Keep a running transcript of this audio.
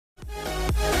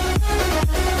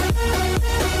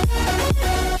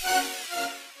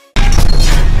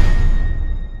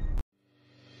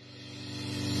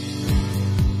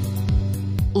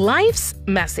Life's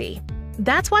messy.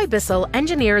 That's why Bissell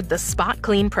engineered the Spot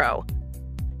Clean Pro.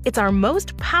 It's our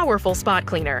most powerful spot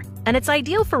cleaner, and it's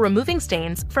ideal for removing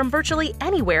stains from virtually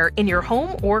anywhere in your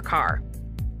home or car.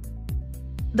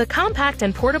 The compact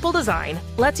and portable design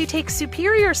lets you take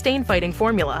superior stain-fighting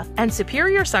formula and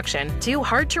superior suction to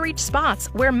hard-to-reach spots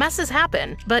where messes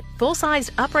happen, but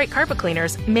full-sized upright carpet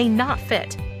cleaners may not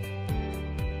fit.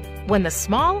 When the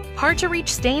small, hard-to-reach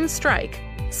stains strike,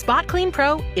 Spot Clean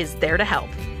Pro is there to help.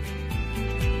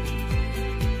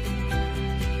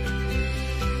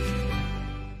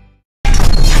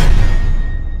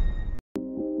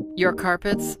 Your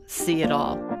carpets see it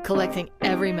all, collecting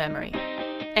every memory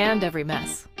and every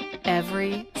mess,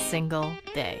 every single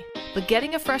day. But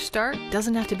getting a fresh start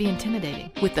doesn't have to be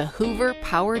intimidating. With the Hoover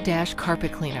Power Dash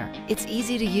Carpet Cleaner, it's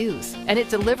easy to use, and it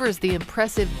delivers the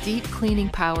impressive deep cleaning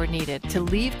power needed to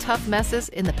leave tough messes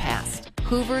in the past.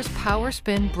 Hoover's Power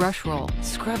Spin Brush Roll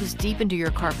scrubs deep into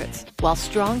your carpets, while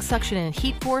strong suction and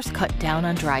heat force cut down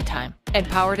on dry time. And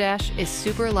Power Dash is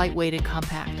super lightweight and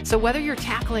compact, so whether you're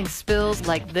tackling spills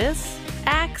like this,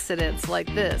 accidents like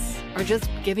this, or just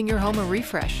giving your home a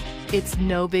refresh, it's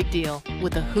no big deal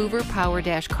with the Hoover Power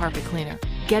Dash Carpet Cleaner.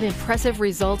 Get impressive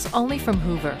results only from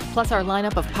Hoover, plus our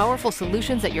lineup of powerful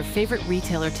solutions at your favorite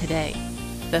retailer today.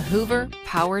 The Hoover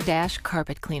Power Dash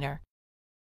Carpet Cleaner.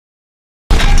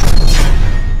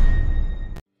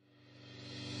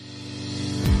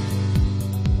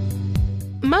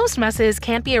 Most messes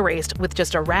can't be erased with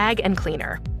just a rag and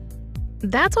cleaner.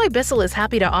 That's why Bissell is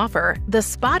happy to offer the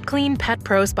Spot Clean Pet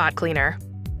Pro Spot Cleaner.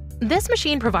 This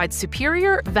machine provides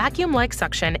superior vacuum-like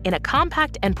suction in a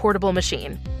compact and portable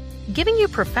machine, giving you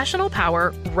professional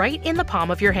power right in the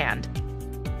palm of your hand.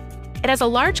 It has a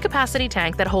large capacity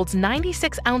tank that holds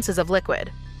 96 ounces of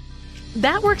liquid.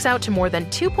 That works out to more than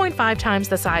 2.5 times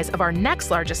the size of our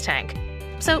next largest tank,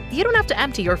 so you don't have to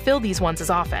empty or fill these ones as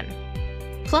often.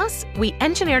 Plus, we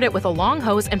engineered it with a long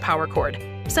hose and power cord,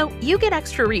 so you get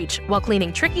extra reach while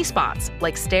cleaning tricky spots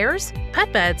like stairs,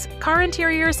 pet beds, car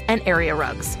interiors, and area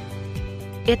rugs.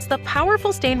 It's the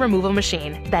powerful stain removal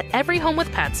machine that every home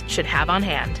with pets should have on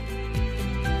hand.